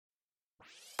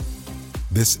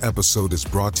This episode is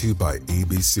brought to you by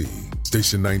ABC.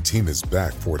 Station 19 is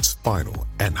back for its final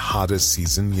and hottest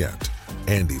season yet.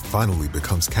 Andy finally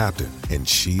becomes captain, and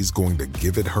she's going to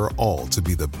give it her all to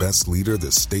be the best leader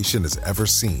the station has ever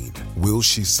seen. Will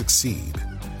she succeed?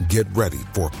 Get ready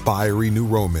for fiery new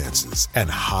romances and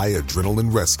high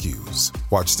adrenaline rescues.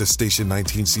 Watch the Station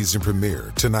 19 season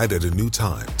premiere tonight at a new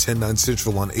time, 10/9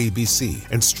 Central on ABC,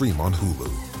 and stream on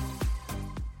Hulu.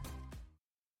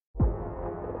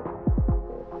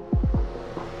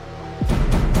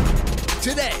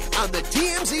 Today on the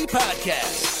TMZ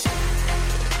Podcast.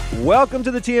 Welcome to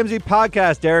the TMZ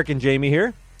Podcast. Derek and Jamie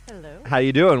here. Hello. How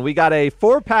you doing? We got a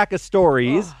 4-pack of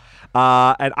stories,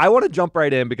 and I want to jump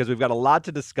right in because we've got a lot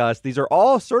to discuss. These are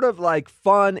all sort of like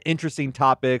fun, interesting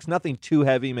topics. Nothing too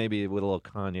heavy. Maybe with a little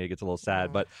Kanye, it gets a little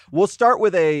sad. But we'll start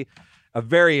with a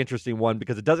very interesting one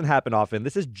because it doesn't happen often.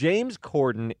 This is James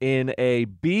Corden in a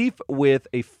beef with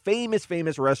a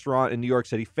famous restaurant in New York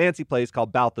City, fancy place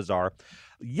called Balthazar.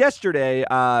 Yesterday,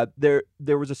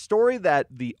 there was a story that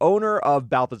the owner of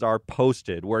Balthazar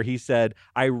posted where he said,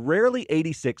 I rarely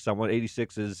 86 someone.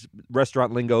 86 is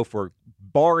restaurant lingo for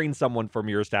barring someone from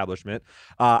your establishment.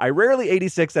 I rarely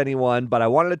 86 anyone, but I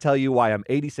wanted to tell you why I'm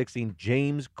 86ing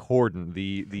James Corden,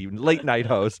 the late night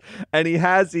host. And he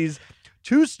has these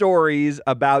 2 stories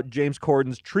about James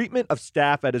Corden's treatment of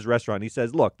staff at his restaurant. He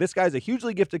says, look, this guy's a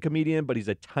hugely gifted comedian, but he's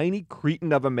a tiny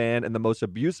cretin of a man and the most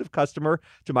abusive customer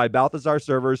to my Balthazar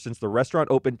servers since the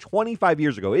restaurant opened 25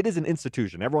 years ago. It is an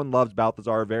institution. Everyone loves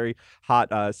Balthazar, a very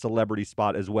hot celebrity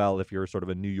spot as well. If you're sort of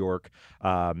a New York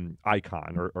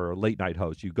icon or a late night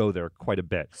host, you go there quite a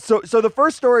bit. So the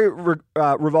first story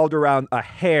revolved around a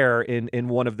hair in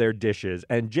one of their dishes.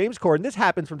 And James Corden, this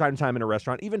happens from time to time in a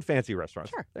restaurant, even fancy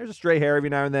restaurants. Sure. There's a stray hair every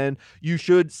now and then. You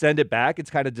should send it back. It's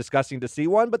kind of disgusting to see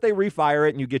one, but they refire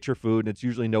it and you get your food and it's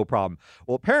usually no problem.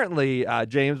 Well, apparently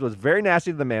James was very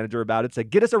nasty to the manager about it, said,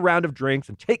 get us a round of drinks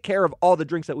and take care of all the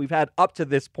drinks that we've had up to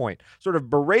this point, sort of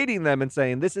berating them and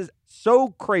saying, this is so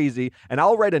crazy and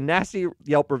I'll write a nasty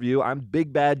Yelp review. I'm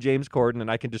big bad James Corden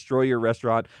and I can destroy your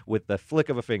restaurant with the flick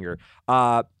of a finger.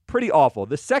 Pretty awful.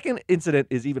 The second incident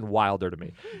is even wilder to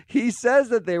me. He says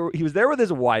that he was there with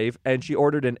his wife and she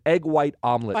ordered an egg white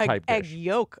omelet type dish. Egg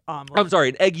yolk omelet. I'm sorry,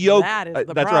 an egg yolk. That is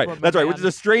the that's problem, right. That's right. man. Which is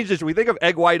a strange dish. We think of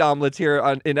egg white omelets here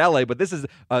in LA, but this is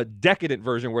a decadent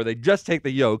version where they just take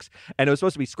the yolks and it was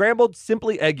supposed to be scrambled,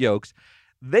 simply egg yolks.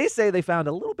 They say they found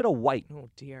a little bit of white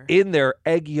in their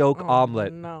egg yolk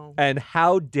omelet. No. And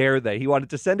how dare they? He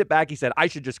wanted to send it back. He said, I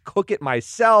should just cook it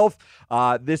myself.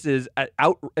 This is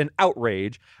an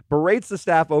outrage. Berates the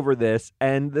staff over this.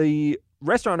 And the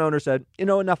restaurant owner said,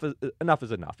 enough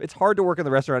is enough. It's hard to work in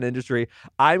the restaurant industry.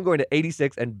 I'm going to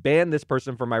 86 and ban this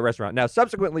person from my restaurant. Now,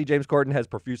 subsequently, James Corden has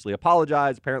profusely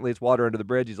apologized. Apparently, it's water under the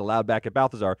bridge. He's allowed back at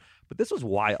Balthazar. But this was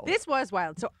wild. This was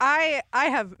wild. So I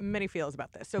have many feels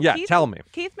about this. So yeah, tell me.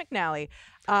 Keith McNally.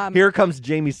 Here comes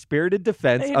Jamie's spirited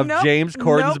defense of James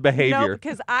Corden's behavior.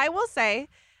 Because I will say,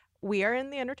 we are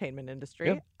in the entertainment industry.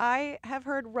 Yep. I have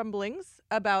heard rumblings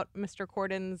about Mr.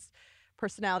 Corden's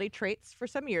personality traits for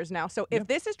some years now. So if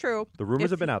this is true, the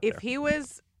rumors have been out there. If he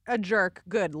was a jerk,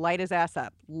 good, light his ass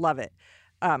up, love it.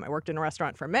 I worked in a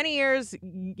restaurant for many years.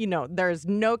 There's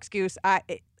no excuse.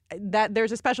 That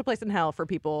there's a special place in hell for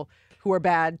people who are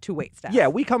bad to wait staff. Yeah,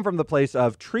 we come from the place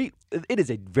of it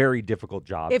is a very difficult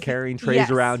job, carrying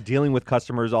trays around, dealing with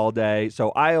customers all day. So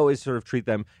I always sort of treat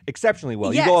them exceptionally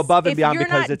well. Yes, you go above and beyond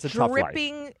because it's a tough life. If you're not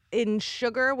dripping in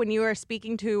sugar when you are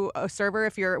speaking to a server,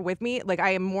 if you're with me, like I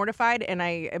am mortified and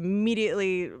I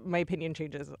immediately, my opinion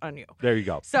changes on you. There you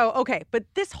go. So, okay, but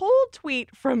this whole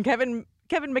tweet from Kevin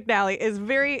McNally is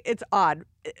it's odd.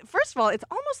 First of all, it's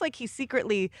almost like he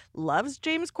secretly loves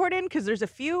James Corden because there's a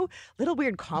few little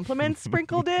weird compliments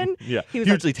sprinkled in. Yeah, he was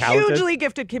hugely talented. Hugely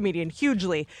gifted comedian,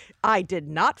 hugely. I did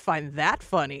not find that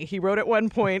funny, he wrote at one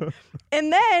point.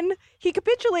 And then he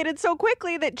capitulated so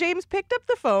quickly that James picked up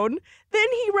the phone. Then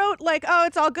he wrote like, oh,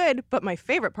 it's all good. But my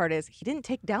favorite part is he didn't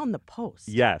take down the post.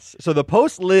 Yes. So the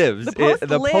post lives.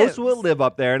 The post will live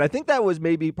up there. And I think that was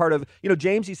maybe part of,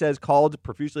 James, he says, called,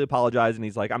 profusely apologized, and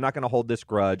he's like, I'm not going to hold this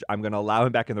grudge. I'm going to allow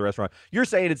him back in the restaurant. You're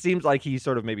saying it seems like he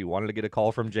sort of maybe wanted to get a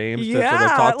call from James to sort of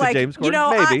talk to James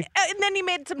Corden. Maybe. And then he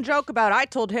made some joke about, I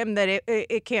told him that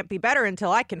it can't be better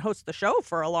until I can host the show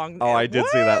for a long time. Oh, I did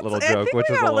see that little joke, which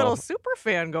was a little super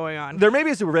fan going on. There may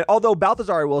be a super fan, although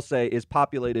Balthazar, I will say, is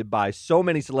populated by so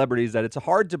many celebrities that it's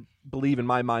hard to believe in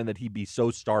my mind that he'd be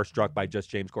so starstruck by just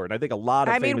James Corden. I think a lot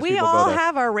of famous we people all go there.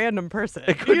 have our random person.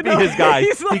 It could be his guy.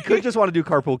 He could just want to do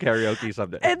carpool karaoke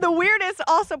someday. And the weirdest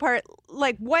also part,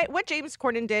 like what James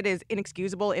Corden did is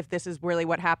inexcusable if this is really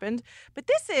what happened. But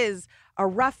this is a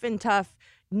rough and tough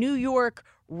New York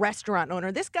restaurant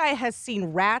owner. This guy has seen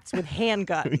rats with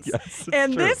handguns. Yes,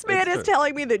 and true. this man It's is true.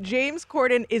 telling me that James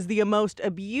Corden is the most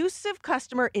abusive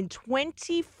customer in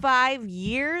 25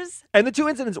 years. And the two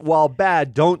incidents, while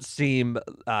bad, don't seem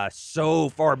so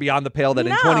far beyond the pale that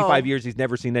in No. 25 years he's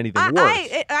never seen anything worse.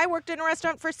 I worked in a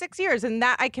restaurant for 6 years, and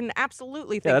that I can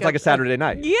absolutely think Yeah, that's like a Saturday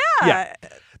night. Yeah.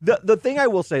 The thing I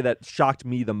will say that shocked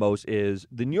me the most is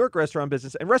the New York restaurant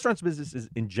business and restaurants businesses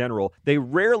in general, they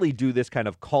rarely do this kind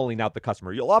of calling out the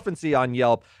customer. You'll often see on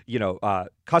Yelp,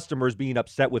 customers being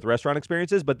upset with restaurant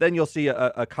experiences, but then you'll see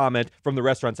a comment from the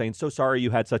restaurant saying, "So sorry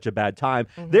you had such a bad time."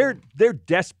 Mm-hmm. They're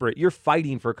desperate. You're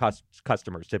fighting for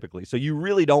customers typically. So you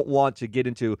really don't want to get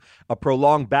into a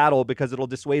prolonged battle because it'll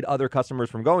dissuade other customers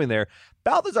from going there.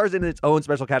 Balthazar's in its own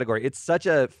special category. It's such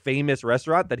a famous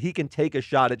restaurant that he can take a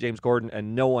shot at James Corden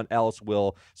and no one else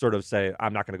will sort of say,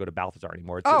 "I'm not going to go to Balthazar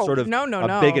anymore." It's Oh, sort of no.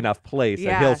 a big enough place that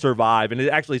Yeah. he'll survive. And it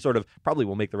actually sort of probably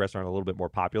will make the restaurant a little bit more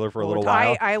popular for a little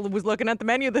while. I was looking at the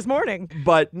menu this morning.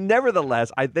 But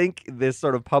nevertheless, I think this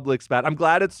sort of public spat, I'm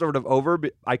glad it's sort of over.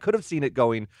 But I could have seen it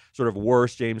going sort of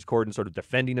worse. James Corden sort of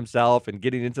defending himself and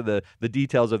getting into the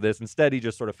details of this. Instead, he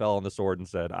just sort of fell on the sword and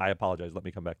said, "I apologize. Let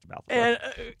me come back to Balthazar."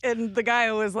 And the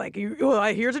guy was like,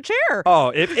 here's a chair.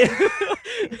 Oh,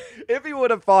 if he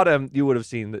would have fought him, you would have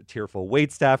seen the tearful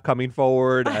waitstaff coming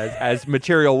forward as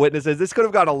material witnesses. This could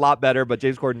have gone a lot better, but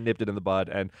James Corden nipped it in the bud,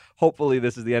 and hopefully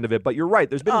this is the end of it. But you're right.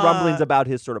 There's been rumblings about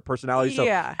his sort of personality. So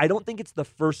yeah. I don't think it's the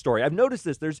first story. I've noticed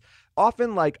this. There's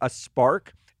often like a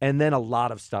spark, and then a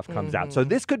lot of stuff comes out. So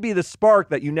this could be the spark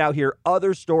that you now hear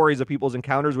other stories of people's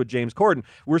encounters with James Corden.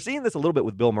 We're seeing this a little bit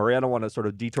with Bill Murray. I don't want to sort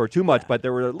of detour too much, but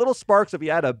there were little sparks if he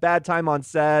had a bad time on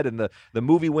set and the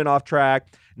movie went off track.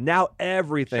 Now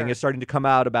everything is starting to come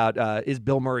out about, is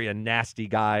Bill Murray a nasty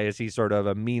guy? Is he sort of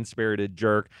a mean-spirited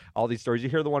jerk? All these stories. You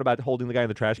hear the one about holding the guy in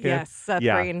the trash can? Yes, Seth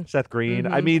Green. Seth Green.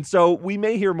 I mean, so we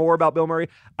may hear more about Bill Murray.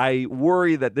 I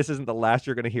worry that this isn't the last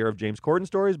you're going to hear of James Corden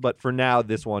stories, but for now,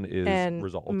 this one is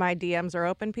resolved. My DMs are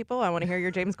open, people. I want to hear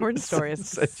your James Corden stories.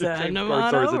 Send them Corden on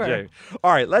stories of over. James.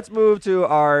 All right, let's move to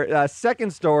our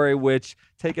second story, which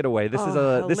take it away. This is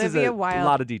a Olivia Wilde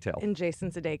lot of detail. And Jason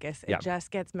Sudeikis. Yeah. It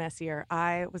just gets messier.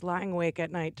 I was lying awake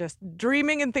at night just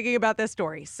dreaming and thinking about this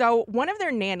story. So one of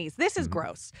their nannies, this is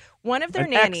gross. One of their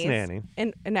nannies, ex-nanny.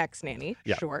 an ex-nanny,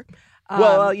 Yeah. sure.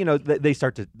 Well, they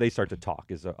start to talk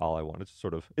is all I want. It's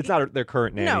sort of it's not their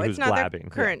current nanny No, who's it's not blabbing.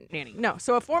 their current nanny. No.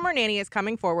 So a former nanny is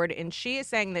coming forward, and she is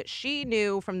saying that she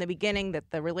knew from the beginning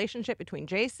that the relationship between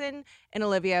Jason and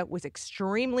Olivia was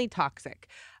extremely toxic.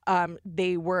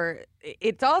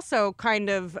 It's also kind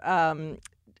of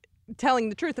telling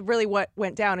the truth of really what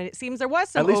went down, and it seems there was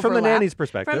some At least overlap. from the nanny's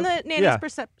perspective. From the nanny's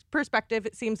perspective,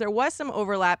 it seems there was some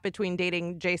overlap between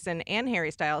dating Jason and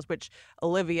Harry Styles, which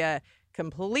Olivia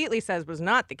completely says was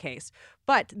not the case.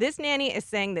 But this nanny is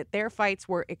saying that their fights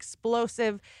were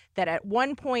explosive, that at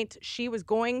one point she was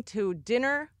going to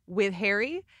dinner with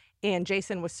Harry, and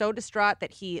Jason was so distraught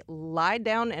that he lied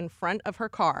down in front of her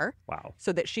car. Wow.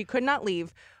 So that she could not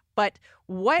leave. But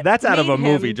what That's out of a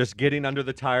made movie, him- just getting under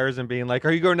the tires and being like,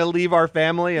 "Are you going to leave our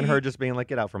family?" And her just being like,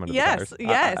 "Get out from under the tires."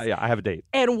 Yes. I have a date.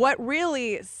 And what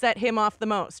really set him off the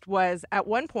most was at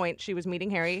one point she was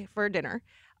meeting Harry for dinner.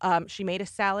 She made a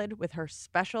salad with her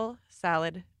special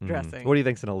salad dressing. What do you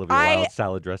think's an Olivia Wilde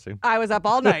salad dressing? I was up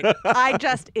all night.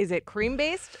 Is it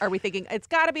cream-based? Are we thinking it's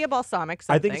got to be a balsamic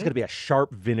something? I think it's going to be a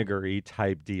sharp vinegary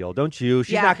type deal, don't you?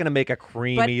 She's Yeah. not going to make a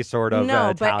creamy sort of no,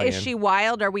 Italian. but is she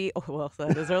wild? Are we? Oh, well,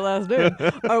 that is her last name.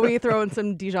 Are we throwing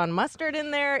some Dijon mustard in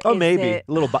there? Oh, Is maybe. it-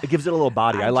 It gives it a little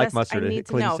body. I like mustard. need It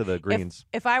to clings know. to the greens.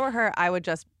 If I were her, I would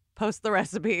just post the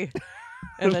recipe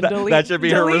and then delete. That should be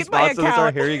her delete my response to this.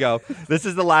 account. Here you go. This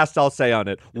is the last I'll say on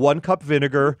it. 1 cup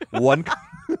vinegar, 1 cup.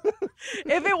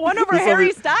 If it won over This will Harry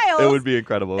be- Styles, It would be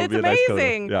incredible. It would it's be a nice coda.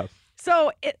 amazing. Yeah.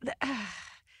 So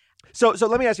So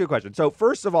let me ask you a question. So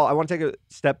first of all, I want to take a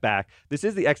step back. This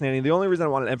is the ex-nanny. The only reason I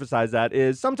want to emphasize that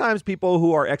is sometimes people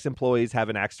who are ex-employees have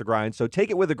an axe to grind. So take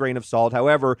it with a grain of salt.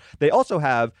 However, they also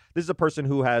have, this is a person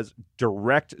who has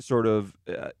direct sort of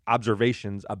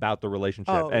observations about the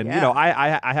relationship. Oh, and, yeah. you know,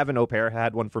 I have an au pair,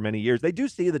 had one for many years. They do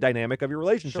see the dynamic of your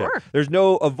relationship. Sure. There's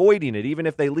no avoiding it. Even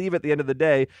if they leave at the end of the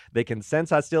day, they can sense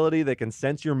hostility. They can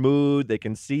sense your mood. They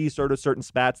can see sort of certain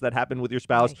spats that happen with your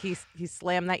spouse. he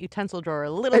slammed that utensil drawer a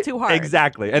little too hard.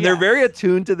 Exactly. And they're very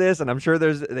attuned to this, and I'm sure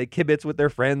they kibitz with their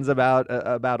friends about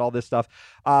all this stuff.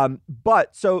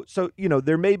 But so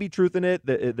there may be truth in it.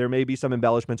 There may be some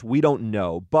embellishments. We don't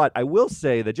know. But I will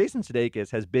say that Jason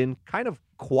Sudeikis has been kind of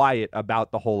quiet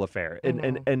about the whole affair.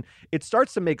 And it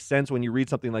starts to make sense when you read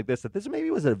something like this, that this maybe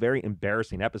was a very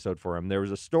embarrassing episode for him. There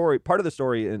was a story, part of the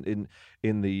story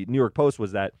in the New York Post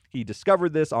was that he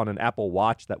discovered this on an Apple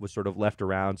Watch that was sort of left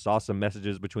around, saw some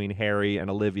messages between Harry and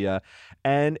Olivia,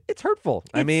 and it's hurtful.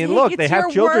 Look, they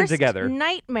have children together.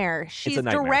 Nightmare. She's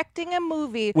nightmare. Directing a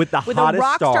movie with a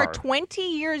rock star 20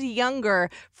 years younger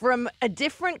from a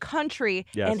different country,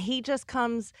 yes. and he just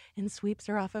comes and sweeps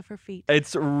her off of her feet.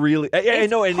 It's really, I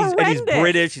know, and he's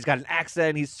British. He's got an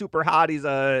accent. He's super hot. He's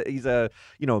a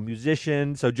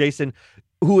musician. So Jason,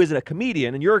 who is a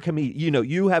comedian, and you're a comedian,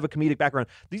 you have a comedic background.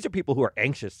 These are people who are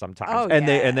anxious sometimes,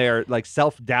 they are like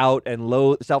self-doubt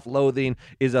and self-loathing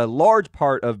is a large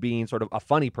part of being sort of a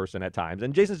funny person at times.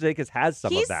 And Jason Sudeikis has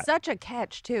some of that. He's such a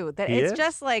catch too that he it's is?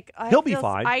 just like he'll be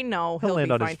fine. I know he'll land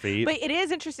be on fine. his feet. But it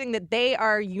is interesting that they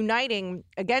are uniting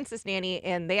against this nanny,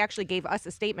 and they actually gave us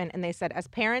a statement, and they said, as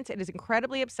parents, it is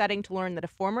incredibly upsetting to learn that a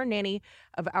former nanny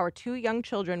of our 2 young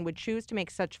children would choose to make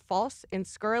such false and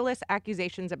scurrilous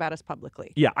accusations about us publicly.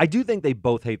 Yeah, I do think they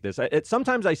both hate this.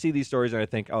 Sometimes I see these stories and I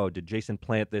think, oh, did Jason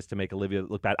plant this to make Olivia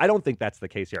look bad? I don't think that's the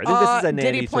case here. I think this is a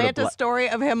nanny. Did he plant a story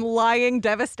of him lying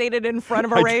devastated in front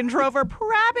of a Range Rover?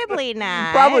 Probably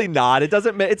not. Probably not.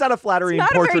 It's not a flattering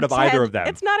portrait of either of them.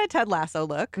 It's not a Ted Lasso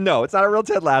look. No, it's not a real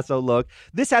Ted Lasso look.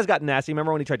 This has gotten nasty.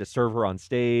 Remember when he tried to serve her on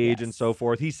stage and so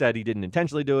forth? He said he didn't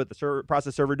intentionally do it. The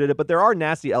process server did it. But there are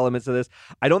nasty elements to this.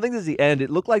 I don't think this is the end. It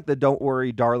looked like the Don't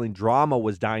Worry, Darling drama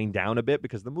was dying down a bit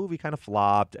because the movie kind of flopped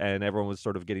and everyone was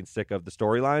sort of getting sick of the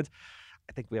storylines.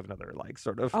 I think we have another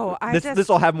this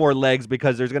will have more legs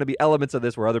because there's going to be elements of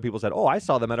this where other people said, oh, I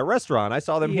saw them at a restaurant. I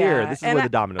saw them here. This is where the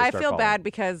dominoes start I feel falling. bad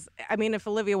because, if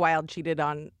Olivia Wilde cheated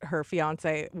on her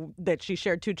fiance that she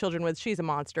shared 2 children with, she's a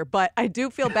monster. But I do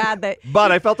feel bad that...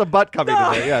 But I felt a butt coming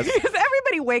to it, yes. Because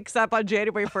everybody wakes up on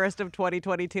January 1st of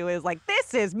 2022 is like,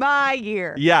 this is my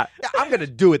year. Yeah, I'm going to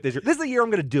do it this year. This is the year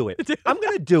I'm going to do it. I'm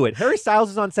going to do it. Harry Styles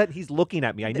is on set. He's looking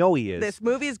at me. I know he is. This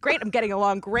movie is great. I'm getting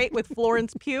along great with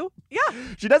Florence Pugh. Yeah.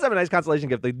 She does have a nice consolation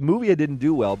gift. The movie didn't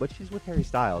do well, but she's with Harry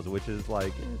Styles, which is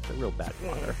like, it's a real bad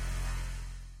father.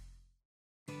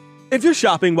 If you're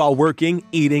shopping while working,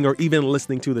 eating, or even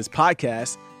listening to this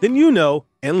podcast, then you know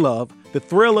and love the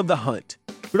thrill of the hunt.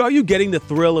 But are you getting the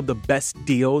thrill of the best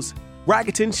deals?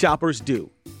 Rakuten shoppers do.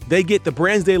 They get the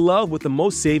brands they love with the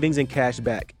most savings and cash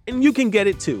back, and you can get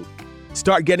it too.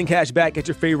 Start getting cash back at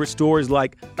your favorite stores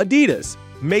like Adidas,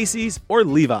 Macy's, or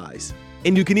Levi's.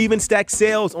 And you can even stack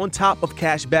sales on top of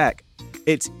cash back.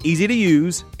 It's easy to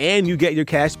use, and you get your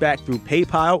cash back through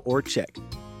PayPal or check.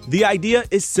 The idea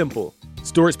is simple.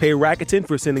 Stores pay Rakuten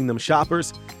for sending them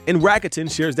shoppers, and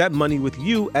Rakuten shares that money with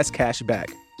you as cash back.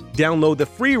 Download the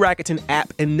free Rakuten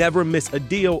app and never miss a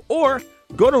deal, or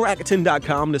go to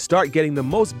Rakuten.com to start getting the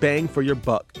most bang for your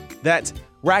buck. That's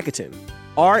Rakuten,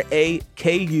 Rakuten.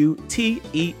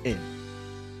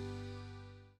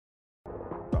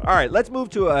 All right, let's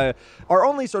move to our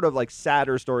only sort of like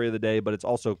sadder story of the day, but it's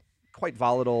also quite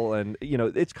volatile, and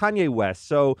it's Kanye West.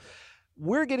 So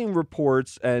we're getting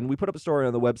reports, and we put up a story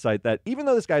on the website that even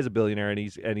though this guy's a billionaire and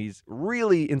he's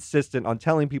really insistent on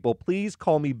telling people, please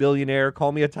call me billionaire,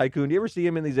 call me a tycoon. Do you ever see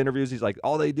him in these interviews? He's like,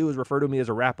 all they do is refer to me as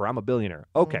a rapper. I'm a billionaire.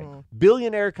 Okay.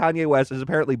 Billionaire Kanye West is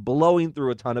apparently blowing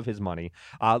through a ton of his money,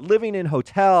 living in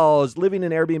hotels, living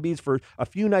in Airbnbs for a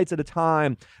few nights at a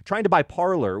time, trying to buy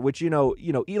Parler, which,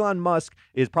 Elon Musk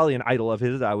is probably an idol of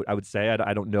his, I would say.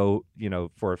 I don't know,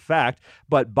 for a fact,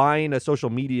 but buying a social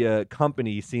media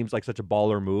company seems like such a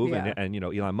baller move. Yeah. And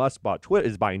Elon Musk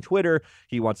is buying Twitter.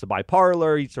 He wants to buy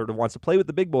Parler. He sort of wants to play with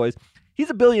the big boys. He's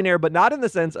a billionaire, but not in the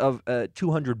sense of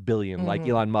 $200 billion like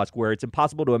Elon Musk, where it's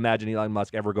impossible to imagine Elon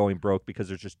Musk ever going broke because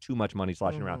there's just too much money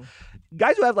sloshing around.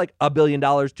 Guys who have like $1 billion,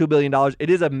 $2 billion, it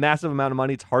is a massive amount of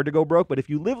money. It's hard to go broke, but if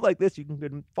you live like this, you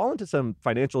can fall into some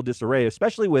financial disarray,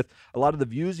 especially with a lot of the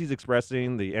views he's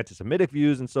expressing, the anti-Semitic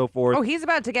views and so forth. Oh, he's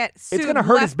about to get sued. It's going to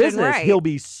hurt his left and business. right. He'll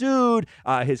be sued.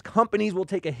 His companies will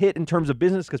take a hit in terms of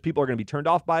business because people are going to be turned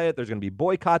off by it. There's going to be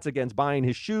boycotts against buying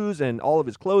his shoes and all of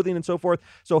his clothing and so forth.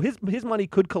 So his money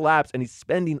could collapse, and he's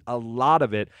spending a lot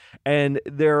of it. And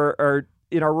there are,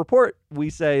 in our report, we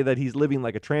say that he's living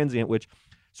like a transient, which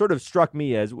sort of struck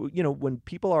me as, when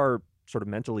people are sort of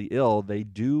mentally ill, they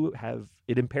do have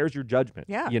it impairs your judgment.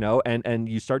 Yeah. And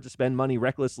you start to spend money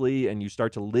recklessly, and you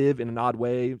start to live in an odd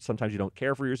way. Sometimes you don't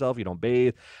care for yourself, you don't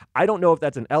bathe. I don't know if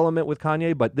that's an element with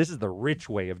Kanye, but this is the rich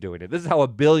way of doing it. This is how a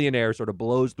billionaire sort of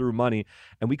blows through money,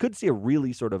 and we could see a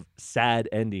really sort of sad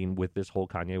ending with this whole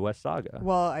Kanye West saga.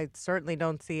 Well, I certainly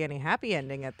don't see any happy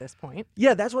ending at this point.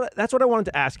 Yeah, that's what I wanted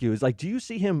to ask you is, like, do you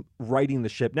see him righting the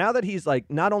ship now that he's, like,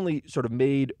 not only sort of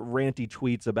made ranty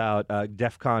tweets about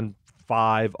DEFCON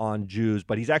 5 on Jews,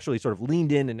 but he's actually sort of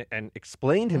leaned in and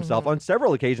explained himself on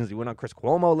several occasions. He went on Chris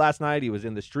Cuomo last night. He was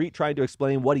in the street trying to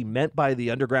explain what he meant by the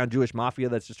underground Jewish mafia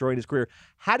that's destroying his career.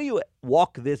 How do you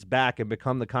walk this back and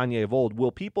become the Kanye of old?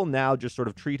 Will people now just sort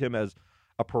of treat him as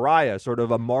a pariah, sort of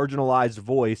a marginalized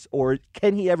voice, or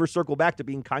can he ever circle back to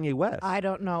being Kanye West? I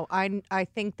don't know. I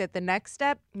think that the next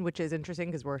step, which is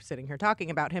interesting because we're sitting here talking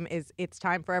about him, is it's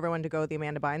time for everyone to go the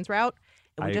Amanda Bynes route.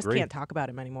 And we just can't talk about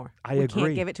him anymore. I agree. We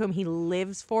can't give it to him. He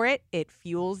lives for it. It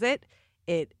fuels it.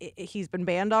 He's been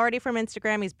banned already from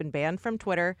Instagram. He's been banned from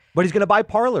Twitter. But he's going to buy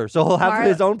Parler, so he'll have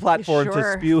his own platform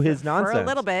to spew his nonsense. For a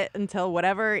little bit until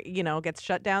whatever, gets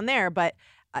shut down there. But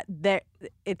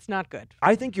it's not good.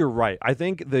 I think you're right. I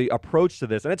think the approach to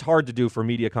this, and it's hard to do for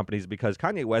media companies because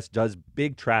Kanye West does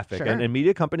big traffic, and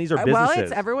media companies are businesses.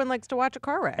 Well, everyone likes to watch a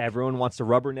car wreck. Everyone wants to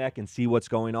rubberneck and see what's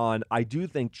going on. I do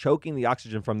think choking the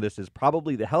oxygen from this is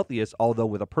probably the healthiest, although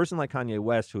with a person like Kanye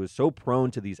West who is so prone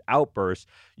to these outbursts,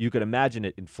 you could imagine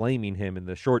it inflaming him in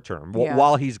the short term. Yeah.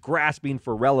 While he's grasping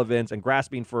for relevance and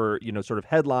grasping for, sort of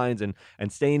headlines and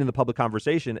staying in the public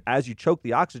conversation, as you choke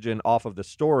the oxygen off of the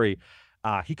story,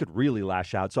 he could really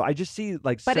lash out. So I just see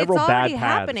several bad paths. But it's already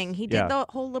happening. He did the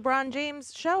whole LeBron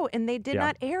James show, and they did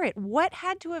not air it. What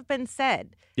had to have been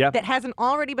said that hasn't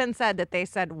already been said that they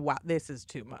said, wow, this is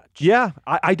too much? Yeah,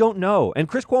 I don't know. And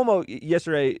Chris Cuomo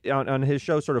yesterday on his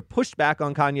show sort of pushed back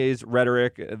on Kanye's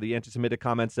rhetoric. The anti-Semitic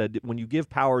comments said when you give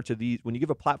when you give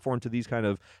a platform to these kind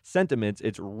of sentiments,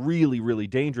 it's really, really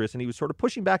dangerous. And he was sort of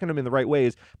pushing back on him in the right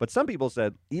ways. But some people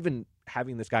said even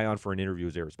having this guy on for an interview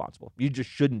is irresponsible. You just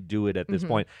shouldn't do it at this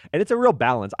point. And it's a real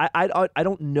balance. I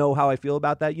don't know how I feel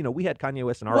about that. We had Kanye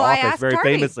West in our office very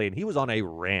famously, and he was on a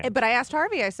rant. But I asked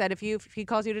Harvey, I said, if he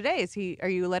calls you today, are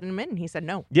you letting him in? And he said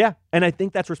no. Yeah, and I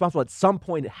think that's responsible. At some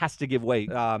point, it has to give way.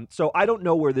 So I don't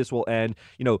know where this will end.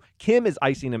 Kim is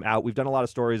icing him out. We've done a lot of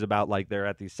stories about they're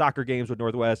at these soccer games with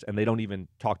Northwest, and they don't even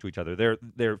talk to each other.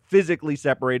 They're physically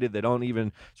separated. They don't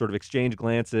even sort of exchange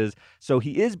glances. So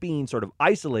he is being sort of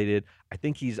isolated. I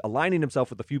think he's aligning himself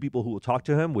with a few people who will talk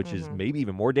to him, which is maybe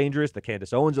even more dangerous. The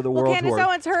Candace Owens of the world. Candace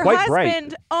Owens, her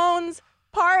husband owns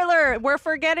Parler. We're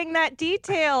forgetting that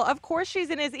detail. Of course she's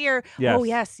in his ear. Yes. Oh,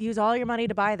 yes. Use all your money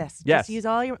to buy this. Yes. Just use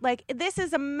all your... this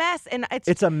is a mess. And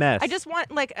it's a mess. I just want,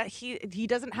 he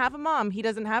doesn't have a mom. He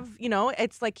doesn't have,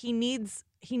 it's like he needs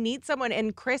someone.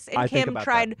 And Chris and Kim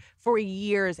tried for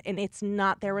years, and it's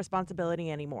not their responsibility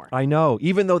anymore. I know.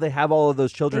 Even though they have all of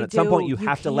those children, at some point you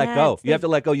have to let go. You have to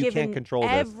let go. You can't control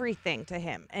this. Everything to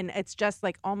him. And it's just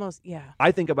almost,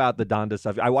 I think about the Donda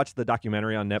stuff. I watched the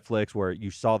documentary on Netflix where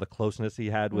you saw the closeness he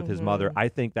had with his mother. I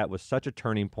think that was such a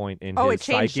turning point in his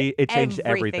psyche. It changed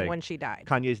everything when she died.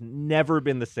 Kanye's never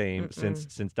been the same since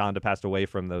Donda passed away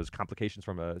from those complications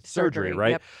from a surgery,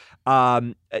 right?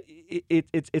 Yep.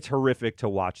 It's horrific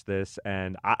to watch this,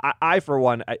 and I for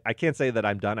one, I can't say that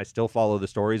I'm done. I still follow the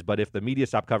stories, but if the media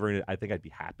stopped covering it, I think I'd be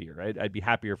happier. Right? I'd be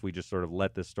happier if we just sort of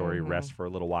let this story rest for a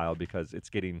little while because it's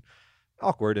getting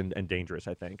awkward and dangerous,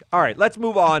 I think. All right, let's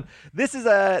move on. This is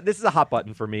a hot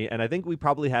button for me, and I think we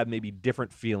probably have maybe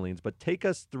different feelings, but take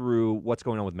us through what's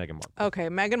going on with Meghan Markle. Okay,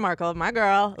 Meghan Markle, my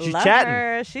girl. She's Love chatting.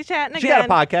 her. She's chatting again. She got a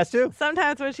podcast, too.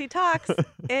 Sometimes when she talks,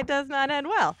 it does not end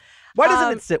well. Why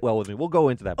doesn't it sit well with me? We'll go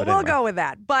into that. But we'll go with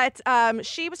that. But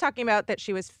she was talking about that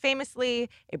she was famously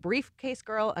a briefcase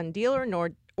girl on Deal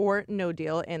or No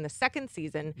Deal in the second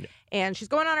season. Yeah. And she's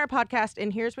going on our podcast,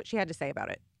 and here's what she had to say about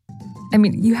it. I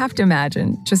mean, you have to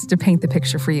imagine, just to paint the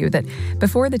picture for you, that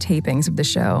before the tapings of the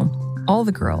show, all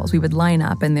the girls, we would line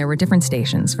up and there were different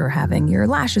stations for having your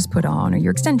lashes put on or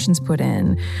your extensions put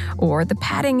in or the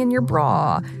padding in your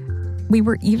bra. We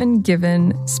were even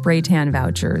given spray tan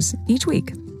vouchers each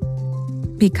week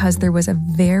because there was a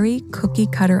very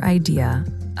cookie-cutter idea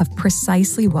of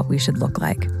precisely what we should look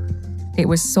like. It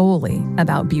was solely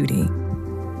about beauty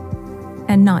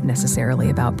and not necessarily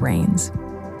about brains.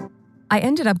 I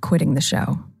ended up quitting the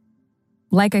show.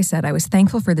 Like I said, I was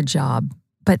thankful for the job,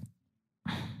 but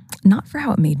not for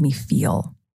how it made me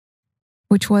feel,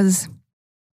 which was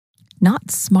not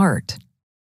smart.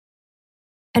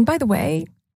 And by the way,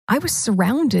 I was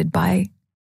surrounded by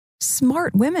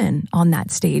smart women on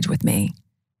that stage with me,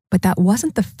 but that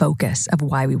wasn't the focus of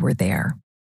why we were there.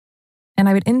 And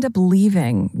I would end up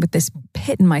leaving with this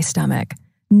pit in my stomach,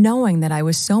 knowing that I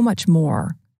was so much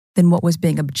more than what was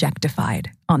being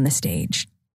objectified on the stage.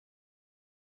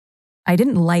 I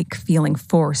didn't like feeling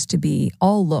forced to be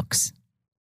all looks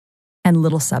and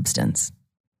little substance.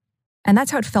 And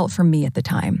that's how it felt for me at the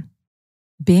time,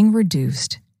 being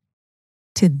reduced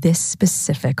to this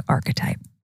specific archetype.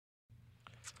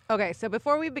 Okay, so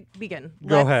before we begin,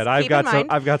 Go ahead. I've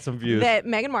got some views. That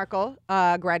Meghan Markle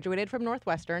graduated from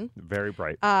Northwestern. Very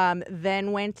bright.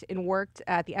 Then went and worked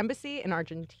at the embassy in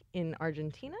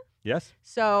Argentina. Yes.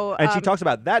 So, and she talks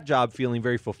about that job feeling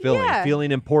very fulfilling, Yeah.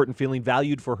 feeling important, feeling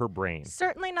valued for her brain.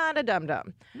 Certainly not a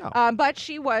dum-dum. No. But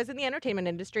she was in the entertainment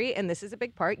industry, and this is a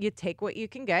big part. You take what you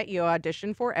can get. You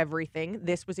audition for everything.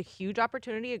 This was a huge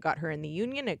opportunity. It got her in the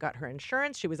union. It got her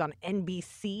insurance. She was on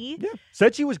NBC. Yeah.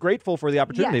 Said she was grateful for the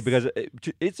opportunity Yes. because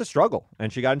it's a struggle,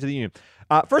 and she got into the union.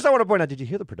 First, I want to point out, did you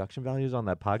hear the production values on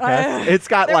that podcast? It's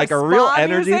got There like a was real spa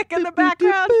energy. music in the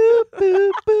background. Boop,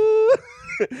 boop, boop.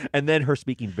 And then her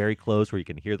speaking very close where you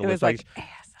can hear the It was lips. like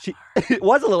She it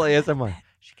was a little ASMR.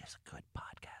 She gives a good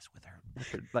podcast with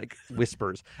her like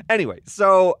whispers. Anyway,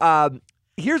 so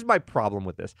here's my problem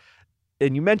with this.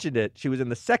 And you mentioned it. She was in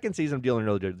the second season of Deal or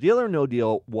No Deal. Deal or No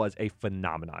Deal was a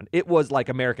phenomenon. It was like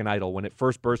American Idol when it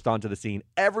first burst onto the scene.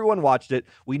 Everyone watched it.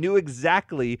 We knew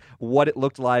exactly what it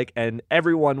looked like, and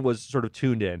everyone was sort of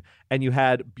tuned in. And you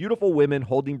had beautiful women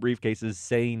holding briefcases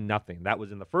saying nothing. That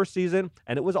was in the first season,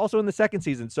 and it was also in the second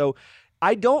season. So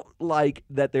I don't like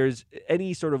that there's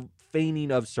any sort of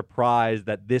feigning of surprise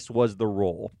that this was the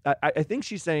role. I think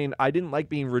she's saying, I didn't like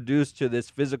being reduced to this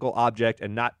physical object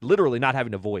and not literally not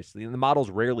having a voice. The models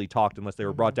rarely talked unless they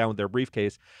were brought down with their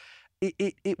briefcase.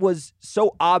 It was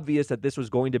so obvious that this was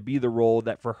going to be the role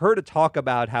that for her to talk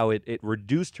about how it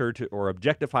reduced her to or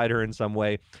objectified her in some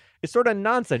way, it's sort of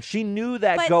nonsense. She knew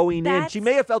that But going in. She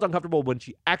may have felt uncomfortable when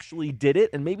she actually did it,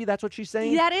 and maybe that's what she's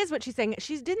saying. That is what she's saying.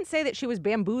 She didn't say that she was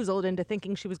bamboozled into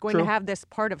thinking she was going True. to have this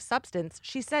part of substance.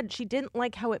 She said she didn't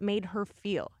like how it made her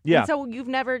feel. Yeah. And so you've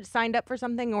never signed up for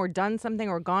something or done something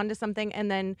or gone to something and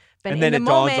then been And then in it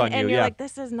the dawns moment on you, and you're yeah. like,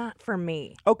 this is not for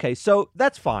me. Okay, so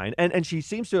that's fine. And she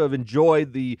seems to have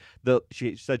enjoyed the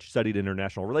she said she studied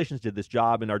international relations, did this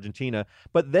job in Argentina,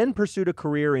 but then pursued a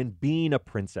career in being a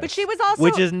princess. But she was also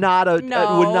which is not a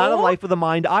No. not a life of the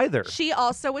mind either. She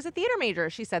also was a theater major.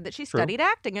 She said that she studied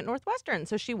acting at Northwestern.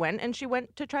 So she went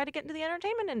to try to get into the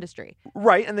entertainment industry.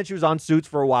 Right, and then she was on Suits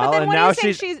for a while, But then and what now do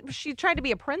you say she tried to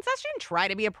be a princess? She didn't try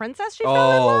to be a princess. She fell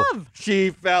in love. She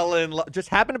fell in love. Just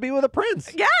happened to be with a prince.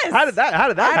 Yes. How did that I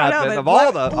don't happen? know, Of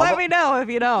but all let me know if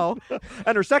you know.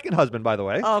 And her second husband, by the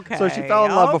way. Okay, So she fell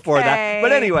in love before that. okay.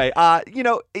 But anyway,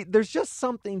 there's just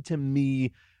something to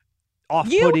me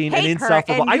off-putting and hate her,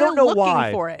 insufferable. and I don't you're know looking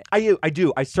why. for it. I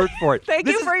do. I search for it. Thank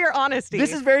This you is- for your honesty.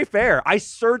 This is very fair. I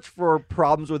search for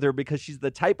problems with her because she's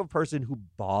the type of person who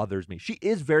bothers me. She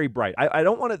is very bright. I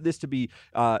don't want this to be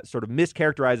sort of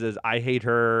mischaracterized as I hate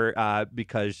her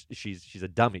because she's a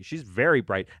dummy. She's very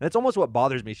bright. And that's almost what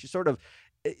bothers me. She sort of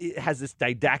has this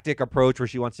didactic approach where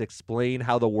she wants to explain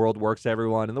how the world works to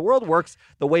everyone. And the world works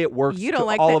the way it works You to don't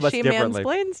like all that of us she differently.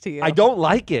 mansplains to you. I don't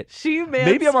like it. She mansplains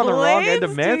Maybe I'm on the wrong end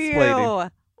of to mansplaining.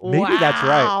 you. Maybe that's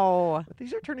right. Wow. But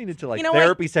these are turning into like You know what?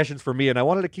 therapy sessions for me, and I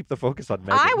wanted to keep the focus on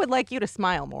Megan. I would like you to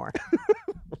smile more.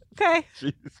 Okay.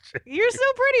 Jeez. You're so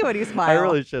pretty when you smile. I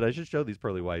really should. I should show these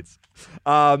pearly whites.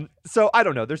 So I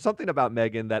don't know. There's something about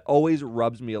Megan that always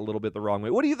rubs me a little bit the wrong way.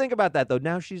 What do you think about that, though?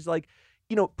 Now she's like,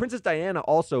 Princess Diana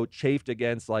also chafed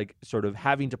against like sort of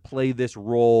having to play this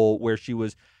role where she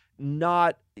was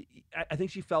not. I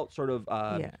think she felt sort of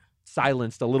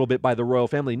silenced a little bit by the royal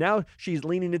family. Now she's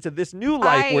leaning into this new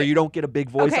life where you don't get a big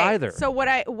voice either. So what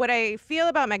I feel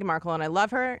about Meghan Markle, and I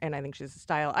love her, and I think she's a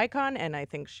style icon, and I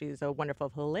think she's a wonderful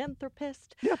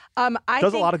philanthropist. Yeah. I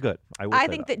does think, a lot of good. I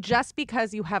think that just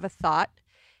because you have a thought,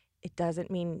 it doesn't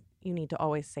mean you need to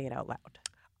always say it out loud.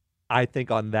 I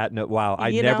think on that note, wow, I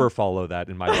You never know? follow that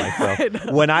in my life, though. I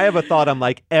know. When I have a thought, I'm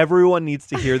like, everyone needs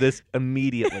to hear this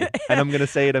immediately. And I'm going to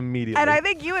say it immediately. And I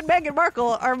think you and Meghan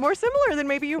Markle are more similar than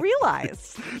maybe you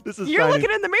realize. This is You're shining.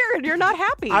 looking in the mirror and you're not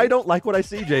happy. I don't like what I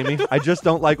see, Jamie. I just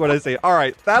don't like what I see. All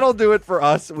right, that'll do it for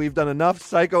us. We've done enough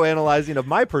psychoanalyzing of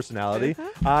my personality.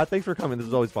 Thanks for coming. This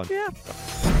is always fun. Yeah.